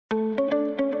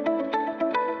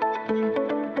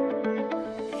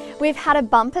We've had a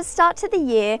bumper start to the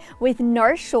year with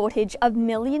no shortage of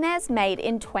millionaires made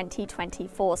in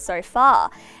 2024 so far,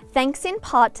 thanks in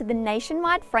part to the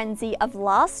nationwide frenzy of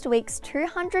last week's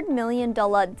 $200 million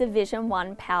Division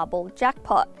 1 Powerball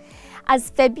jackpot. As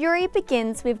February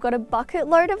begins, we've got a bucket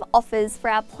load of offers for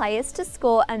our players to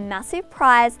score a massive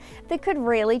prize that could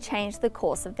really change the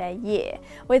course of their year,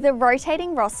 with a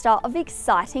rotating roster of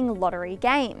exciting lottery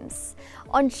games.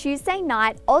 On Tuesday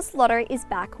night, Oz Lotto is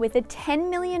back with a $10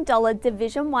 million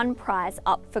Division 1 prize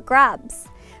up for grabs.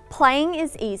 Playing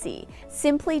is easy.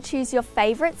 Simply choose your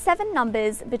favourite 7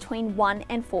 numbers between 1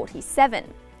 and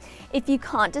 47. If you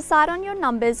can't decide on your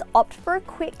numbers, opt for a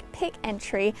quick pick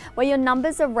entry where your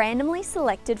numbers are randomly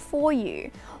selected for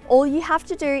you. All you have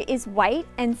to do is wait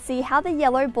and see how the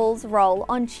yellow balls roll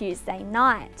on Tuesday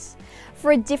night.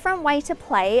 For a different way to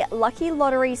play, Lucky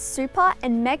Lotteries Super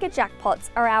and Mega Jackpots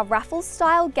are our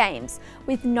raffle-style games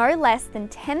with no less than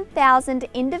 10,000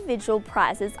 individual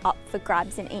prizes up for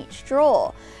grabs in each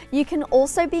draw. You can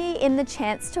also be in the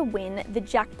chance to win the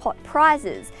jackpot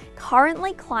prizes,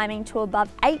 currently climbing to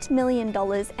above $8 million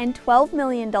and $12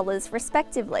 million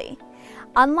respectively.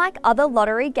 Unlike other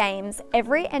lottery games,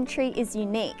 every entry is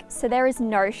unique, so there is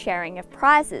no sharing of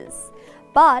prizes.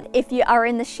 But if you are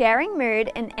in the sharing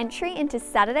mood, an entry into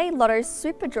Saturday Lotto's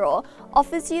Super Draw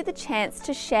offers you the chance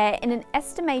to share in an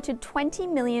estimated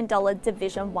 $20 million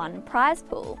Division 1 prize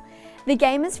pool. The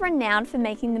game is renowned for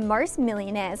making the most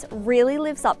millionaires really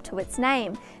lives up to its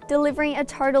name, delivering a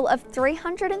total of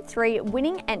 303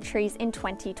 winning entries in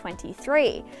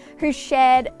 2023, who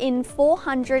shared in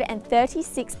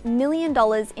 $436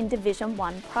 million in Division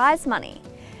 1 prize money.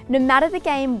 No matter the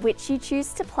game which you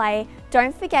choose to play,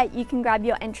 don't forget you can grab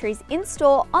your entries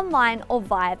in-store, online or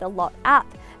via the Lott app.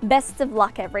 Best of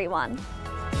luck, everyone!